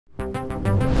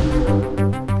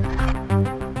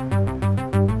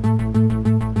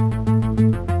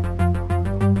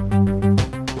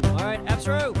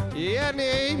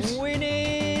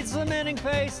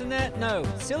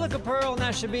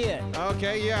that should be it.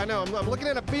 Okay, yeah, I know. I'm looking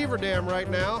at a beaver dam right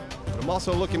now. I'm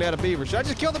also looking at a beaver. Should I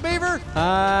just kill the beaver?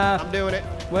 I'm doing it.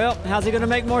 Well, how's he gonna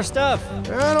make more stuff?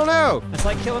 I don't know. It's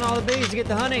like killing all the bees to get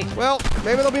the honey. Well,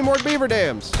 maybe there'll be more beaver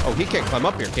dams. Oh, he can't climb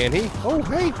up here, can he? Oh,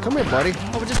 hey, come here, buddy. Oh,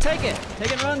 well, just take it. Take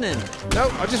it and run then. No,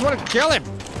 I just want to kill him.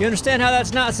 You understand how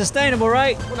that's not sustainable,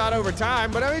 right? Well, not over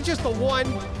time, but I mean, just the one.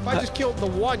 If I just killed the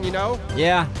one, you know?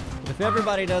 Yeah, if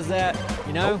everybody does that,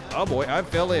 you know? Oh boy, I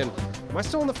fell in. Am I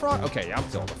still in the frog? Okay, yeah, I'm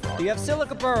still in the frog. Do you have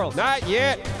silica pearls? Not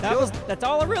yet. That's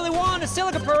all I really want is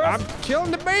silica pearls. I'm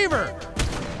killing the beaver.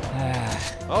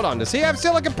 Hold on, does he have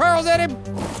silica pearls in him?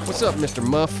 What's up, Mr.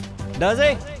 Muff? Does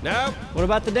he? No. What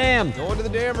about the dam? Going to the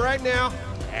dam right now.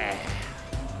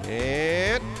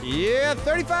 And yeah,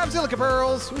 35 silica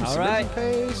pearls. Ooh, all right.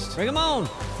 Paste. Bring them on.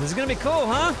 This is gonna be cool,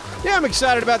 huh? Yeah, I'm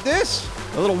excited about this.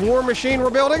 A little war machine we're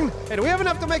building. Hey, do we have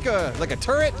enough to make a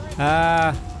turret?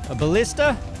 A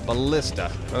ballista?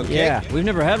 Ballista. Okay. Yeah, we've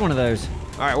never had one of those.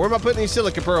 All right, where am I putting these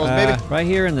silica pearls, baby? Right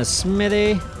here in the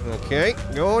smithy. Okay,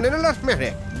 going into the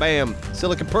smithy. Bam.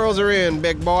 Silica pearls are in,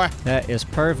 big boy. That is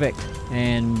perfect.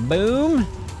 And boom.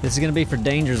 This is gonna be for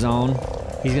Danger Zone.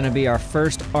 He's gonna be our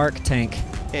first arc tank.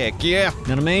 Heck yeah. You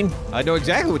know what I mean? I know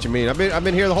exactly what you mean. I've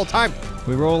been here the whole time.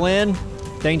 We roll in,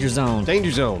 Danger Zone.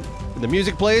 Danger Zone. The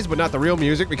music plays, but not the real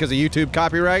music because of YouTube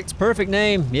copyright. It's a perfect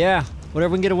name, yeah.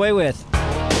 Whatever we can get away with.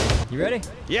 You ready?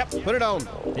 Yep, put it on.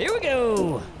 Here we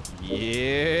go.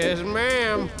 Yes,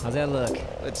 ma'am. How's that look?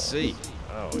 Let's see.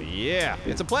 Oh, yeah.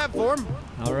 It's a platform.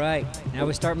 All right, now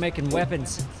we start making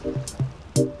weapons.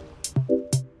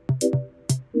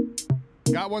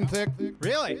 Got one thick.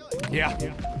 Really? Yeah.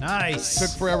 Nice.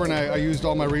 Took forever, and I used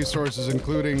all my resources,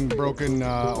 including broken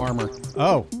armor.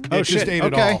 Oh It shit. just ate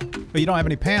it okay. all. But you don't have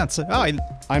any pants. Oh,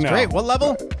 I know. Great. What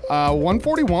level?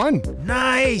 141.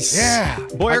 Nice. Yeah.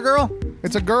 Boy or girl?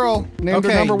 It's a girl named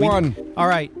her number one. All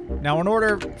right. Now, in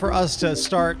order for us to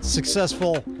start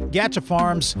successful gacha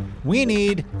farms, we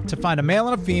need to find a male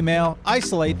and a female,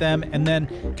 isolate them, and then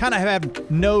kind of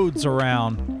have nodes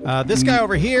around. This guy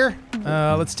over here,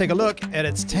 let's take a look at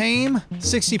its tame,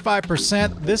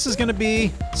 65%. This is going to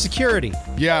be security.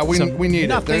 Yeah, we need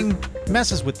nothing it.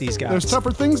 messes with these guys. There's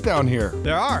tougher things down here.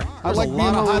 There are. I There's like a being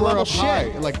lot of where we're high-level up high.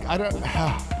 shit. Like, I don't...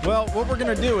 Well, what we're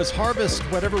going to do is harvest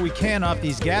whatever we can off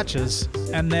these gachas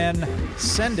and then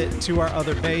send it to our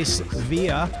other base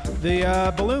via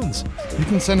the balloons. You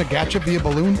can send a gacha via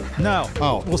balloon? No.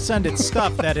 Oh. We'll send it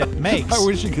stuff that it makes. I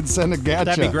wish you could send a gacha.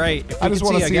 That'd be great. If I we just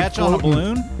could want to see a see it gacha on a floating.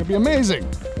 balloon. It'd be amazing.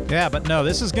 Yeah, but no,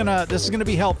 this is gonna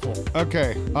be helpful.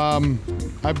 Okay.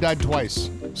 I've died twice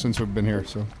since we've been here,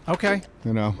 so Okay.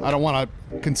 you know, I don't want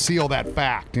to conceal that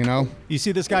fact, you know? You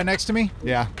see this guy next to me?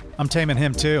 Yeah. I'm taming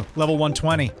him too. Level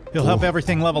 120. He'll help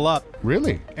everything level up.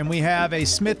 Really? And we have a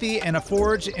smithy and a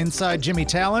forge inside Jimmy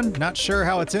Talon. Not sure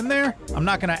how it's in there. I'm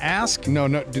not gonna ask. No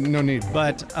need.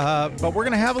 But we're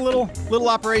gonna have a little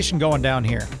operation going down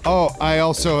here. Oh, I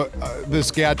also this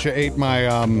gacha ate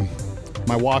my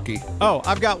my walkie. Oh,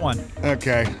 I've got one.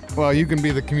 Okay. Well, you can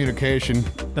be the communication.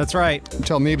 That's right.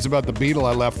 Tell Neebs about the beetle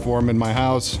I left for him in my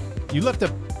house. You left a.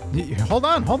 Hold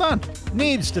on.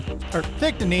 Neebs to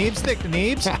thick to Neebs.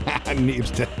 Neebs,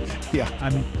 yeah.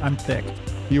 I'm thick.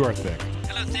 You are thick.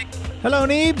 Hello, Thick. Hello,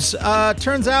 Neebs.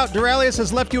 Turns out Duralius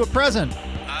has left you a present.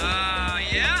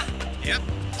 Yeah? Yep.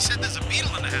 He said there's a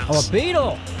beetle in the Oh, house. a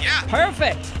beetle. Yeah.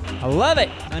 Perfect. I love it.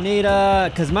 I need,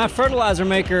 cause my fertilizer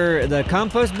maker, the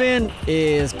compost bin,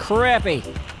 is crappy. Know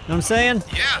what I'm saying?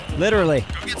 Yeah. Literally.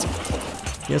 Go get some.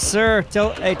 Yes, sir.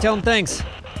 Tell him thanks.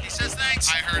 He says thanks.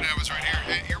 I heard I was right here.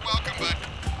 Hey, you're welcome, but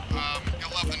you'll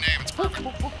love the name. It's perfect.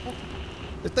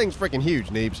 This thing's freaking huge,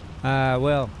 Neebs.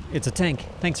 Well, it's a tank.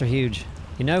 Tanks are huge.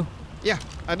 You know? Yeah,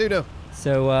 I do know.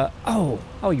 So, oh,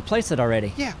 you placed it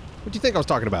already. Yeah. What do you think I was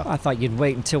talking about? I thought you'd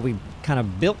wait until we kind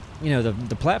of built,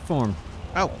 the platform.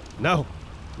 Oh, no.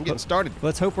 I'm getting started.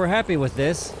 Let's hope we're happy with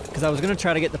this, because I was going to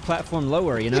try to get the platform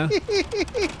lower, you know?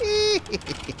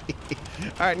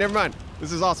 All right, never mind.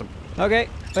 This is awesome. Okay,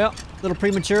 well, a little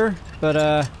premature, but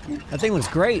that thing looks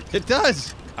great. It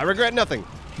does. I regret nothing.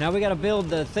 Now we got to build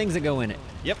the things that go in it.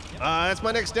 Yep. That's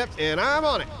my next step, and I'm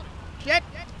on it. Shit.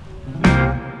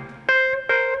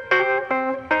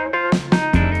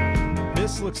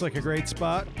 This looks like a great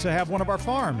spot to have one of our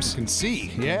farms. You can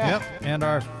see. Yeah. Yep. And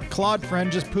our Claude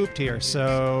friend just pooped here,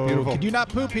 so Beautiful. could you not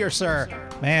poop here, sir?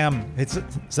 Ma'am, is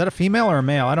that a female or a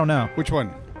male? I don't know. Which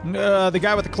one? The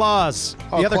guy with the claws.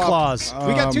 Oh, The other claw- claws.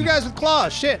 We got two guys with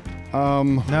claws. Shit.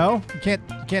 No? You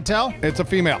can't tell? It's a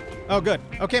female. Oh, good.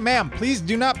 Okay, ma'am, please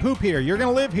do not poop here. You're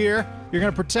gonna live here. You're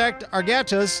gonna protect our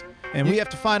gachas, and we have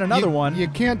to find another one. You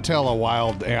can't tell a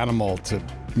wild animal to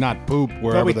not poop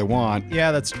wherever they want.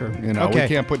 Yeah, that's true. You know, we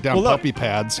can't put down puppy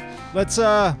pads. Let's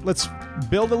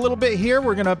build a little bit here.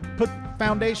 We're gonna put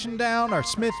foundation down, our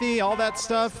smithy, all that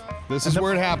stuff. This is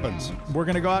where it happens. We're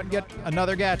gonna go out and get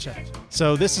another gacha.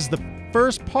 So this is the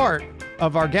first part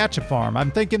of our gacha farm.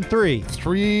 I'm thinking 3.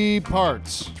 3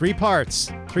 parts. 3 parts.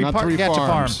 Not 3-part 3 gacha farm.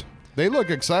 farms. They look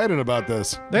excited about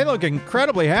this. They look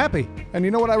incredibly happy. And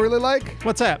you know what I really like?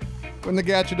 What's that? When the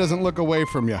gacha doesn't look away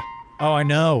from you. Oh, I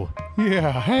know.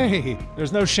 Yeah, hey.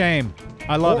 There's no shame.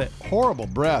 I love it. Horrible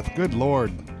breath. Good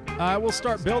Lord. We'll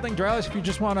start building, Dralis, if you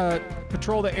just want to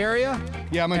patrol the area.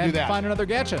 Yeah, I'm going to do that. Find another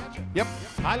gacha. Yep.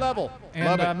 High level. And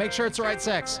Love it. make sure it's the right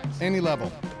sex. Any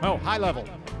level. Oh, high level.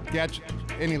 Gacha,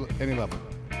 any level.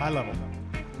 High level.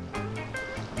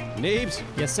 Neebs?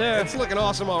 Yes, sir. It's looking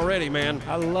awesome already, man.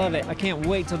 I love it. I can't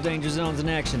wait till Danger Zone's in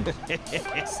action.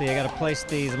 See, I gotta place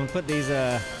these. I'm gonna put these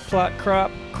crop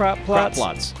plots. Crop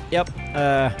plots. Yep.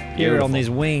 Here Beautiful. on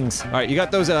these wings. All right, you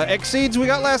got those X seeds we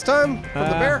got last time from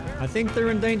the bear? I think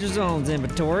they're in Danger Zone's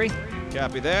inventory.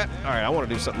 Copy that. All right, I want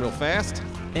to do something real fast.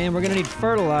 And we're gonna need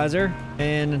fertilizer.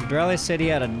 And Drally said he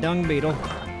had a dung beetle.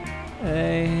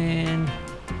 And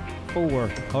 4.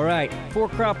 All right, 4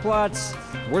 crop plots.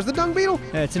 Where's the dung beetle?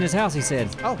 It's in his house, he said.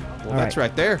 Oh, well, that's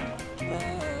right there.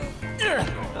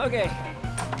 Okay.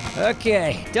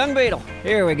 Okay, dung beetle.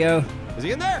 Here we go. Is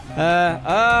he in there?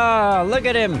 Look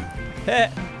at him.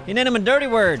 He named him a dirty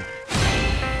word.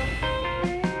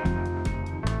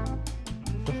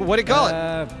 What do you call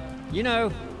it? You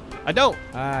know. I don't.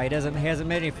 He hasn't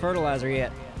made any fertilizer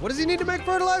yet. What does he need to make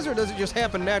fertilizer, or does it just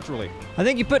happen naturally? I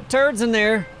think you put turds in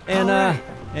there, and right.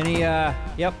 and he,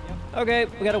 yep. Okay,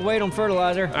 we gotta wait on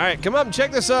fertilizer. All right, come up and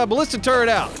check this ballista turret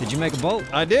out. Did you make a bolt?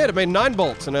 I did. I made 9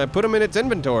 bolts, and I put them in its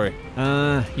inventory.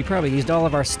 You probably used all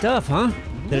of our stuff, huh?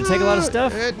 Did it take a lot of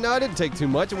stuff? No, it didn't take too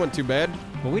much. It wasn't too bad.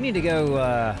 Well, we need to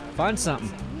go find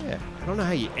something. Yeah, I don't know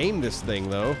how you aim this thing,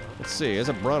 though. Let's see. There's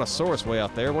a brontosaurus way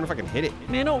out there. I wonder if I can hit it.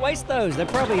 Man, don't waste those. They're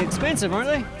probably expensive, aren't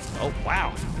they? Oh,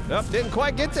 wow. Nope, didn't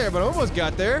quite get there, but almost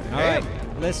got there. All right,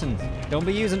 listen. Don't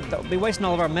be wasting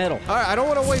all of our metal. All right, I don't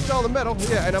want to waste all the metal.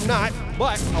 Yeah, and I'm not.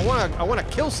 But I want to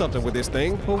kill something with this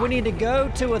thing. Well, we need to go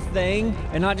to a thing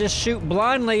and not just shoot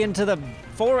blindly into the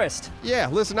forest. Yeah,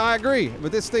 listen, I agree.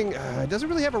 But this thing doesn't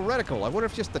really have a reticle. I wonder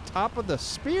if just the top of the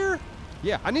spear?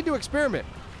 Yeah, I need to experiment.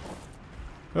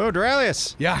 Oh,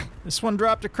 Duralius. Yeah. This one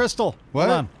dropped a crystal. What?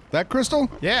 Hold on. That crystal?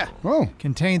 Yeah. Oh,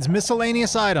 Contains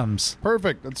miscellaneous items.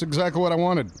 perfect. That's exactly what I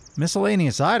wanted.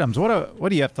 Miscellaneous items? What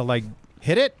do you have to, like,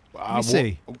 hit it? Let me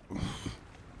see.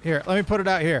 Here, let me put it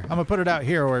out here. I'm going to put it out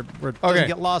here where it doesn't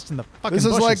get lost in the fucking This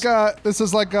is bushes.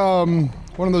 like one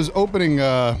of those opening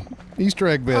Easter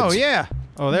egg bits. Oh, yeah.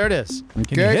 Oh, there it is. Can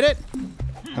you Okay. hit it?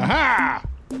 Aha!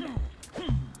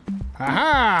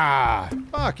 Aha!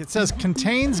 Fuck, it says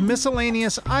contains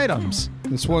miscellaneous items.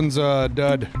 This one's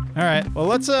dud. All right, well,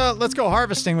 let's go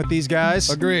harvesting with these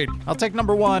guys. Agreed. I'll take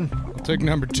number 1. I'll take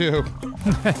number 2.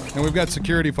 And we've got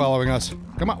security following us.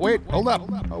 Come on, wait, hold up.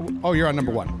 Oh, you're on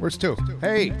number 1. Where's 2?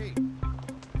 Hey.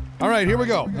 All right, here we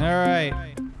go. All right.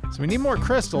 So we need more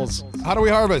crystals. How do we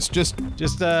harvest? Just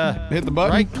Just hit the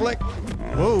button? right click.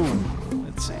 Whoa.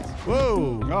 Let's see.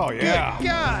 Whoa. Oh, yeah. Good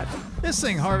God. This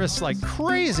thing harvests like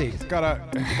crazy. He's got to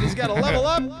level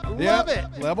up. Love it.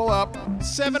 Level up.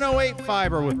 708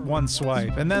 fiber with 1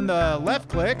 swipe. And then the left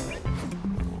click.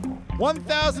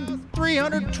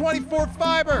 1,324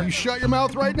 fiber. You shut your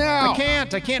mouth right now. I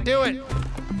can't do it.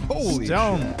 Holy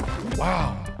Stone. shit.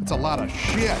 Wow. That's a lot of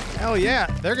shit. Hell yeah.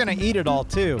 They're going to eat it all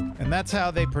too. And that's how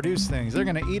they produce things. They're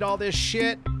going to eat all this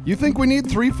shit. You think we need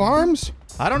 3 farms?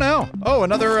 I don't know. Oh,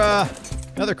 another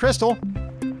crystal.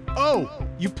 Oh,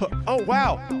 oh,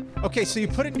 wow. Okay, so you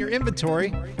put it in your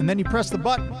inventory and then you press the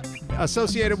button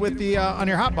associated with the, on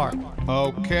your hotbar.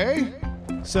 Okay.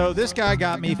 So this guy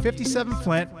got me 57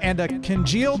 flint and a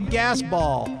congealed gas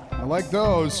ball. I like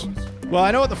those. Well,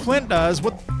 I know what the flint does.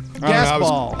 What gas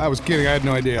ball? I was kidding. I had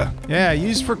no idea. Yeah,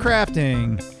 used for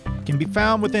crafting. Can be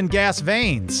found within gas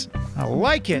veins. I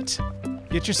like it.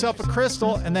 Get yourself a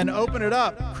crystal and then open it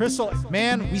up. Crystal,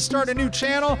 man, we start a new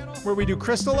channel where we do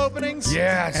crystal openings.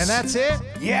 Yes. And that's it?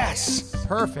 Yes.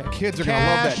 Perfect. Kids are gonna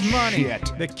love that Cash money.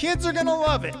 shit. The kids are gonna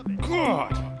love it.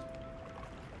 God.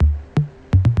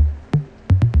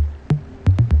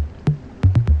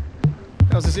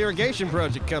 How's this irrigation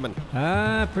project coming?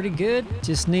 Pretty good.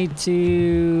 Just need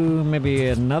to maybe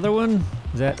another one.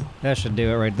 That should do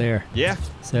it right there. Yeah.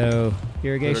 So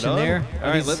irrigation there. All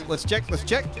right, let's check.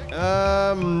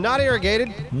 Not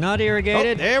irrigated. Not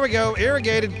irrigated. Oh, there we go.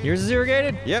 Irrigated. Yours is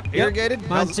irrigated? Yep, irrigated.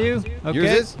 Mine too. Okay.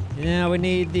 Yours is? Now we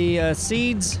need the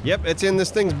seeds. Yep, it's in this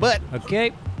thing's butt.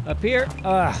 Okay. Up here.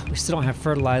 We still don't have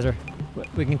fertilizer.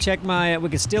 We can check my. We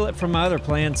can steal it from my other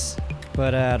plants,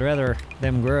 but I'd rather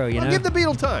them grow. You know. Give the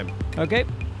beetle time. Okay.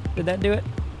 Did that do it?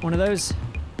 One of those?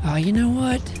 Oh, you know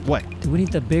what? What? Do we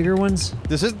need the bigger ones?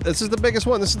 This is the biggest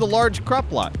one. This is the large crop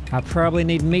plot. I probably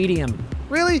need medium.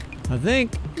 Really? I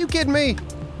think. You kidding me?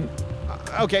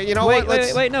 Okay, you know wait,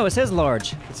 what? Wait, no, it says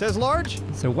large. It says large?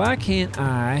 So why can't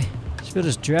I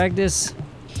just drag this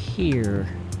here?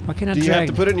 Why can't I Do you have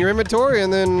to put it in your inventory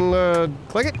and then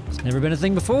click it? It's never been a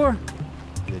thing before.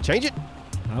 Did it change it?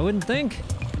 I wouldn't think.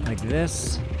 Like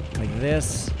this, like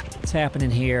this. What's happening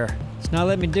here? It's not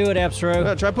letting me do it,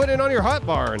 Appsro. Try putting it on your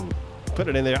hotbar and put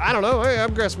it in there. I don't know. Hey,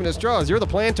 I'm grasping at straws. You're the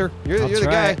planter. You're the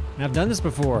guy. I've done this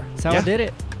before. That's how I did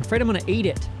it. I'm afraid I'm gonna eat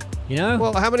it. You know?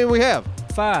 Well, how many do we have?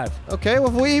 5. Okay, well,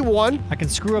 if we eat one, I can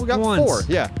screw up we got once. 4.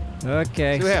 Yeah.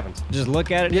 Okay. See what happens. Just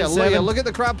look at it. Yeah, hit 7. look at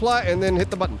the crop plot and then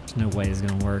hit the button. There's no way it's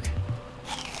gonna work.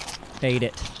 Ate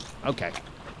it. Okay.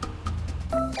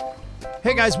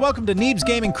 Hey guys, welcome to Neebs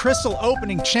Gaming Crystal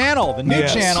Opening Channel, the new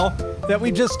channel that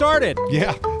we just started.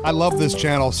 Yeah, I love this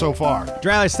channel so far.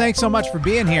 Dralis, thanks so much for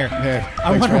being here. Hey,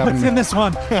 I wonder what's in this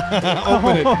one.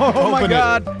 Open it. Oh my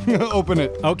God. Open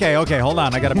it. Okay, hold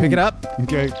on. I gotta pick it up.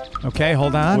 Okay. Okay,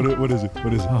 hold on. What is it?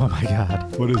 What is it? Oh my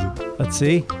God. What is it? Let's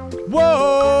see.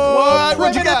 Whoa! What?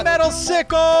 What'd you Primitive got? metal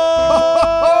sickle!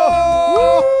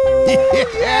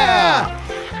 Yeah!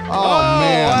 Oh,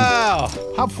 man. Wow.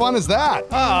 How fun is that?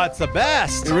 Oh, it's the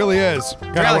best. It really is.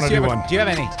 God, I want to do one. Do you have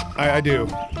any? I do.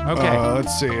 Okay.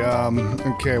 Let's see.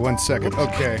 Okay, 1 second.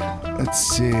 Okay. Let's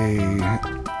see.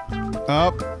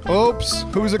 Oops.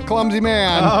 Who's a clumsy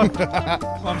man?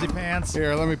 Clumsy pants.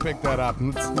 Here, let me pick that up.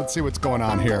 Let's see what's going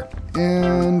on here.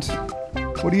 And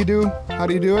what do you do? How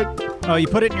do you do it? Oh, you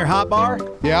put it in your hotbar?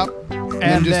 Yep. And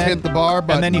then just hit the bar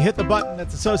button. And then you hit the button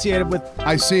that's associated with...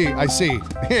 I see.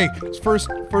 Hey, first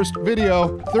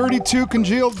video. 32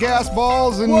 congealed gas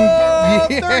balls and... Whoa,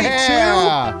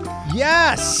 yeah. 32?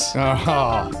 Yes! Oh.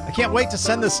 I can't wait to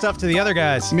send this stuff to the other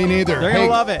guys. Me neither. They're gonna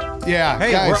love it. Yeah,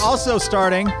 Hey, guys. we're also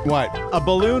starting... What? A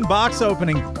balloon box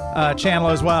opening channel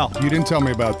as well. You didn't tell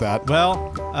me about that.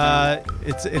 Well,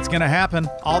 it's gonna happen.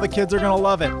 All the kids are gonna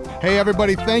love it. Hey,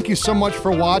 everybody, thank you so much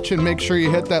for watching. Make sure you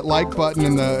hit that like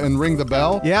button and ring the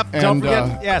bell. Yep. And, Don't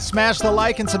forget, smash the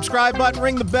like and subscribe button,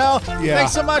 ring the bell. Yeah.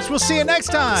 Thanks so much. We'll see you next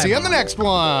time. See you on the next one.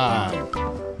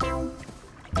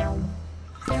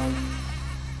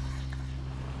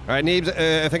 All right, Neebs,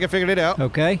 I think I figured it out.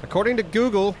 Okay. According to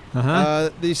Google,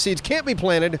 these seeds can't be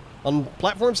planted on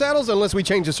platform saddles unless we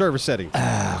change the server settings.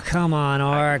 Oh, come on,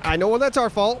 Ark. I know, well, that's our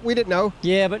fault. We didn't know.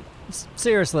 Yeah, but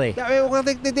seriously. I mean, well,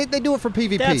 they do it for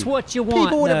PvP. That's what you want,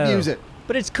 People would though. abuse it.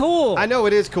 But it's cool. I know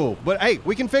it is cool, but hey,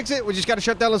 we can fix it. We just got to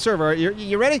shut down the server. All right,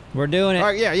 you ready? We're doing it. All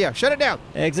right, yeah. Shut it down.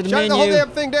 Exit the Shut menu. the whole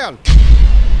damn thing down.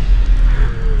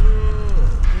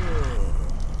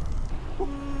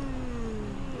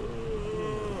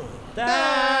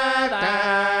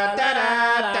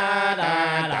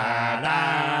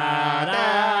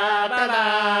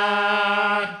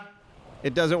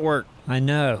 It doesn't work, I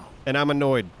know. and I'm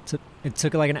annoyed. It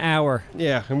took like an hour.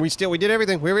 Yeah, and we did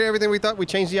everything. We did everything we thought. We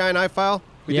changed the INI file.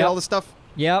 We did Yep. all the stuff.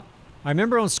 Yep. I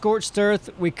remember on Scorched Earth,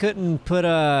 we couldn't put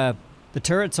the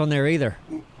turrets on there either.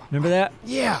 Remember that?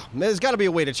 Yeah, there's got to be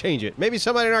a way to change it. Maybe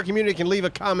somebody in our community can leave a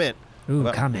comment. Ooh,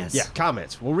 comments. Yeah,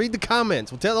 comments. We'll read the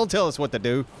comments. They'll tell us what to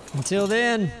do. Until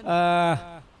then,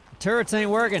 turrets ain't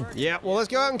working. Yeah, well, let's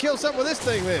go out and kill something with this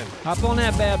thing then. Hop on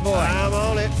that bad boy. I'm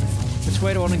on it. Which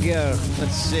way do I want to go?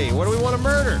 Let's see. What do we want to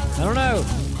murder? I don't know.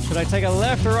 Should I take a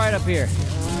left or right up here?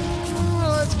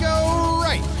 Let's go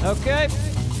right. Okay.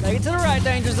 Take it to the right,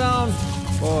 danger zone.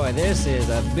 Boy, this is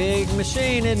a big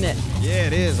machine, isn't it? Yeah,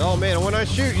 it is. Oh, man, when I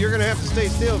shoot, you're going to have to stay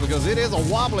still because it is a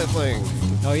wobbly thing.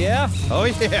 Oh, yeah? Oh,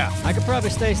 yeah. I could probably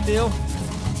stay still.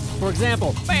 For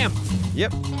example, bam!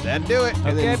 Yep, that'd do it.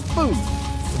 And Okay. then, boom.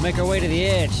 We'll make our way to the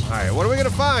edge. All right, what are we going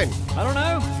to find? I don't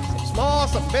know. Some small,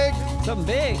 some big. Something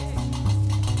big.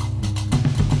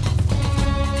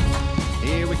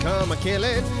 Here we come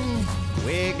a-killing.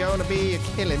 We're going to be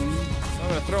a-killing. I'm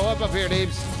going to throw up here,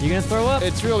 Neebs. You gonna throw up?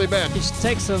 It's really bad. You should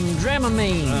take some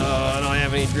Dramamine. Oh, I don't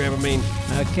have any Dramamine.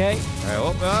 Okay.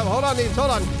 All right, hold on, Neebs, hold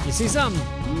on. You see something?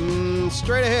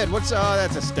 Straight ahead. That's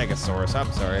a Stegosaurus.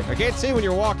 I'm sorry. I can't see when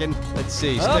you're walking. Let's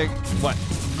see. Oh. What?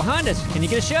 Behind us. Can you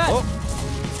get a shot? Oh.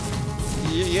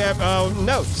 Yeah.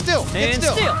 No. Still. Get And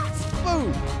still.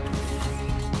 Boom.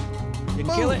 You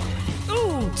can kill it.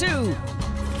 Ooh, 2.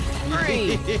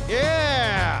 3.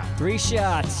 Yeah. 3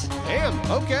 shots. Damn.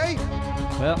 Okay.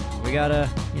 Well, we gotta,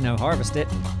 harvest it.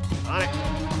 On it.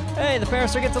 Hey, the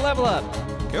Parasaur gets a level up.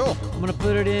 Cool. I'm gonna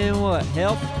put it in what?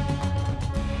 Health?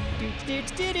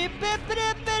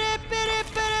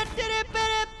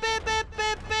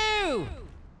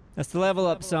 That's the level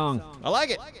up song. I like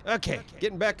it. Okay,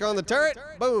 getting back on the turret.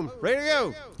 Boom, ready to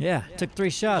go. Yeah, took 3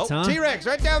 shots, huh? T-Rex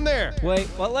right down there. Wait,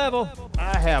 what level?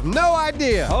 I have no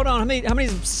idea. Hold on, how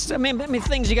many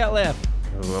things you got left?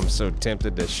 Oh, I'm so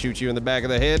tempted to shoot you in the back of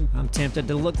the head. I'm tempted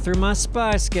to look through my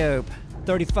spy scope.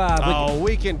 35.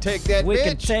 We can take that We bitch.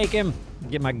 can take him.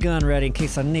 Get my gun ready in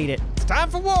case I need it. It's time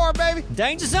for war, baby.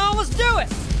 Danger zone, let's do it!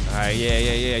 All right,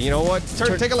 yeah. You know what?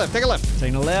 Take a left, take a left.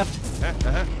 Taking the left.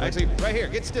 Actually, right here,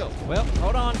 get still. Well,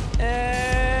 hold on.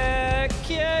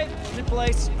 Okay, in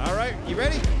place. All right, you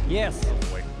ready? Yes.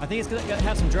 I think it's gonna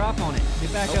have some drop on it.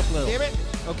 Get back up a little. Damn it.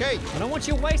 Okay. I don't want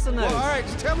you wasting those. Well, all right,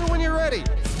 just tell me when you're ready.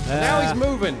 Now he's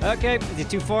moving. Okay, is it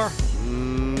too far?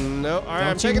 No, all right,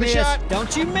 I'm Don't you taking a miss. shot.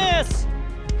 Don't you miss.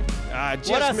 Just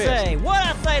What'd I missed. say? What'd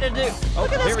I say to do?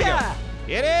 Look at here this we guy.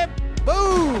 go. Hit him.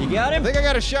 Boom. You got him? I think I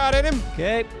got a shot at him.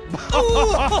 Okay.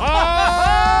 Oh,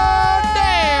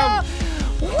 damn.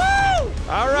 Woo!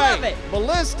 All right. Love it.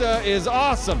 Ballista is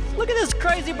awesome. Look at this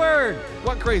crazy bird.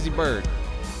 What crazy bird?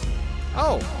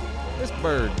 Oh, this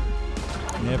bird.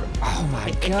 Never. Oh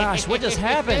my gosh, what just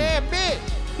happened? Yeah, bitch.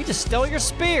 He just stole your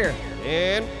spear.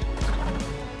 And,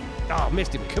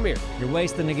 missed him. Come here. You're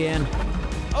wasting again.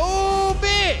 Oh,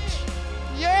 bitch.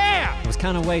 Yeah. It was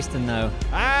kind of wasting though.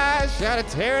 I shot a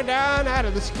pterodon out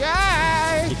of the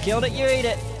sky. You killed it, you eat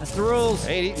it. That's the rules.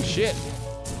 I ain't eating shit.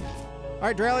 All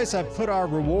right, Dralius, I've put our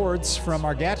rewards from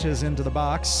our gachas into the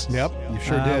box. Yep, you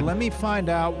sure did. Let me find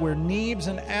out where Neebs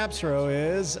and Absro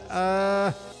is.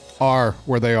 Are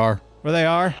where they are. Where they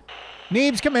are.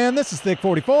 Neebs, come in. This is Thick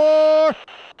 44. Neebs.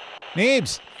 Yeah, I hear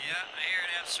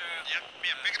it, Absro. Yep,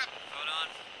 pick it up. Hold on.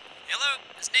 Hello,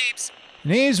 it's Neebs.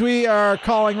 Neebs, we are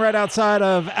calling right outside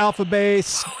of Alpha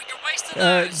Base. Oh, you're wasting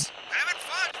those. Having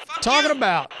fun. Fuck Talking you.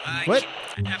 about. What?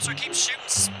 Absro keeps shooting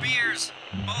spears,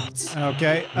 bolts.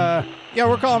 Okay. Yeah,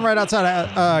 we're calling right outside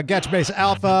of Gacha Base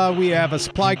Alpha. We have a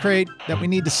supply crate that we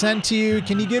need to send to you.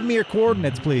 Can you give me your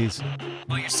coordinates, please?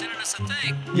 Oh, you're sending us a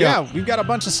thing. Yeah, we've got a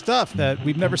bunch of stuff that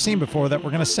we've never seen before that we're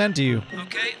going to send to you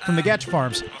Okay. from the Gacha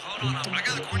Farms. Hold on. I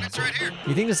got the coordinates right here.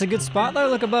 You think this is a good spot though?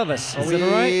 Look above us. Is it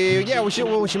all right? Yeah, we should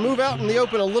move out in the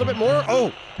open a little bit more.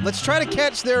 Oh, let's try to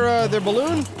catch their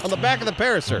balloon on the back of the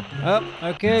Parasaur. Oh,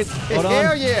 okay. Hold on.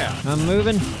 Hell yeah. I'm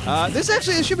moving. This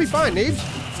should be fine, Neebs.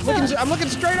 I'm looking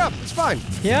straight up. It's fine.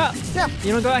 Yeah. Yeah.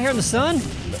 You don't go out here in the sun?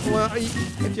 Well,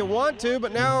 if you want to,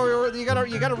 but now you got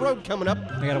a road coming up.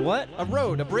 I got a what? A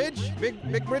road, a bridge,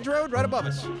 big bridge road right above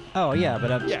us. Oh yeah,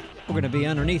 but Yeah. we're gonna be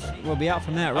underneath. We'll be out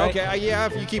from that, right? Okay, yeah,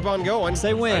 if you keep on going.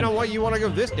 Say when. I don't want you want to go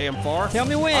this damn far. Tell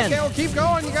me when. Okay, well keep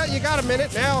going. You got a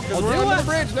minute now, because Oh, we're do under I? the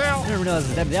bridge now. I didn't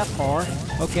realize that'd be that far.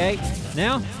 Okay.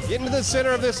 Now? Get into the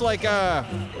center of this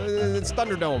it's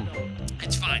Thunderdome.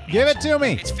 It's fine. Give it to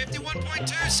me.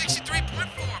 51.2,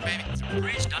 63.4, baby. It's a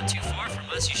bridge not too far from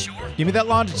us, you sure? Give me that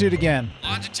longitude again.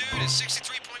 Longitude is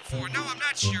 63.4. No, I'm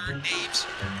not sure, Neebs.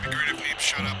 It'd be great if Neebs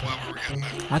shut up while we were getting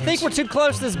that. I think we're too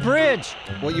close to this bridge.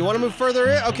 Well, you want to move further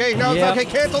in? Okay, no, Yep. okay,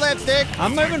 cancel that stick.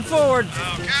 I'm moving forward.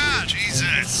 Oh, God,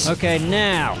 Jesus. Okay,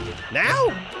 now. Now?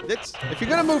 If you're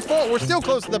going to move forward, we're still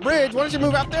close to the bridge. Why don't you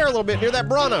move out there a little bit near that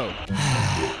Bronto?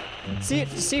 See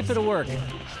if it'll work.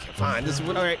 Fine, this is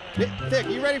what, all right. Thick,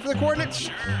 you ready for the coordinates?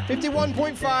 Sure.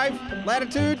 51.5,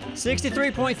 latitude,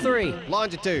 63.3.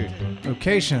 longitude.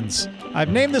 Locations. I've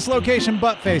named this location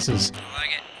Butt Faces. I like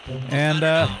it. And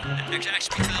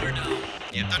Actually, Thunderdome.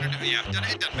 Yeah, Thunderdome, yeah,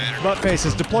 it doesn't matter. Butt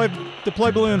Faces. Deploy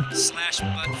balloon. / butt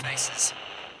faces.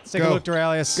 Let's take a look,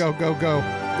 Duralius. Go.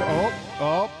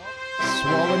 Oh.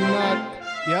 Swollen nut.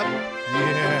 Yep.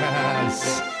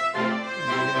 Yes.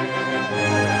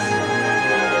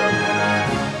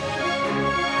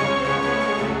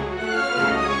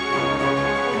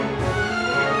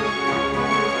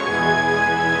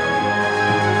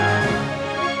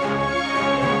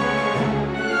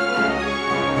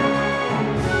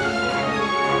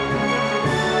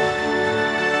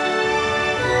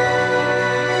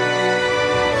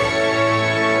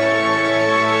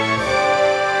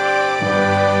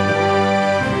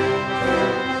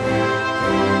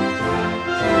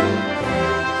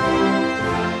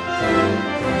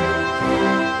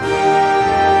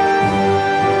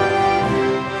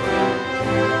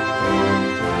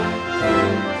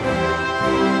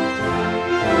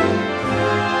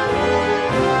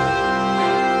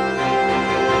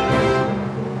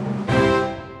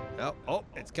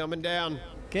 Coming down.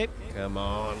 Okay. Come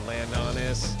on, land on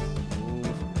us.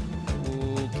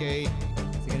 Ooh. Okay.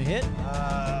 Is it gonna hit?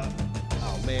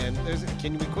 Oh man,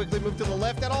 can we quickly move to the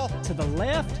left at all? To the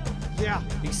left? Yeah.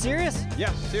 Are you serious?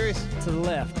 Yeah, serious. To the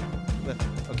left.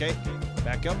 Okay.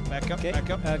 Back up, Okay. back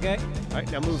up. Okay. All right,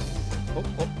 now move.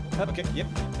 Oh. Okay, yep.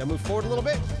 Now move forward a little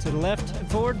bit. To the left and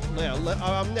forward. Now,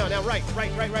 now, right.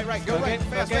 Go Okay, right.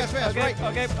 Fast, okay, fast, okay, right.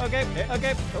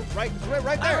 okay. Oh,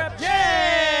 right there.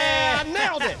 Yeah! I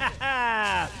nailed it.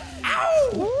 Ow!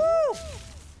 Woo!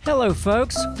 Hello,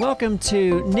 folks. Welcome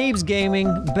to Neebs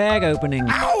Gaming bag opening.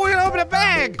 Ow, we're gonna open a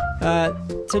bag.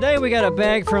 Today we got a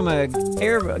bag from a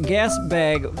gas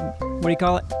bag. What do you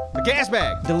call it? A gas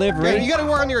bag. Delivery. Yeah, you gotta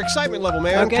work on your excitement level,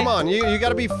 man. Okay. Come on, you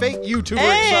gotta be fake YouTuber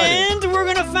excited. And we're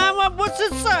gonna find out what's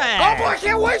inside. Oh boy, I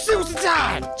can't wait to see what's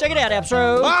inside. Check it out,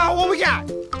 Abstro. Oh, what we got?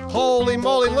 Holy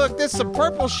moly, look, this is some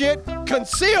purple shit.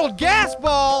 Concealed gas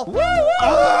ball. Woo!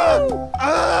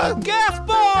 Gas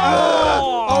ball!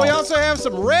 Oh, we also have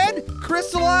some red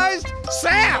crystallized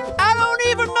sap. I don't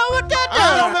even know what that does.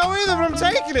 I don't know either, but I'm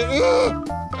taking it.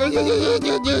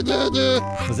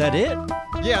 Was that it?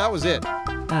 Yeah, that was it.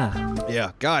 Ah,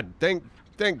 Yeah, God, thank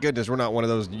goodness we're not one of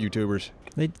those YouTubers.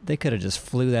 they could have just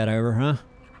flew that over, huh?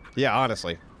 Yeah,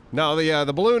 honestly. No,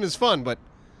 the balloon is fun, but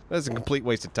that's a complete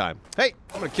waste of time. Hey,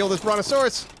 I'm gonna kill this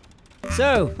brontosaurus.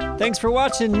 So, thanks for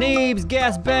watching Neebs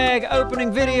gas bag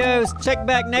opening videos. Check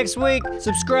back next week.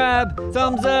 Subscribe,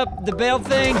 thumbs up, the bell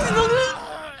thing.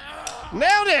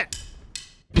 Nailed it!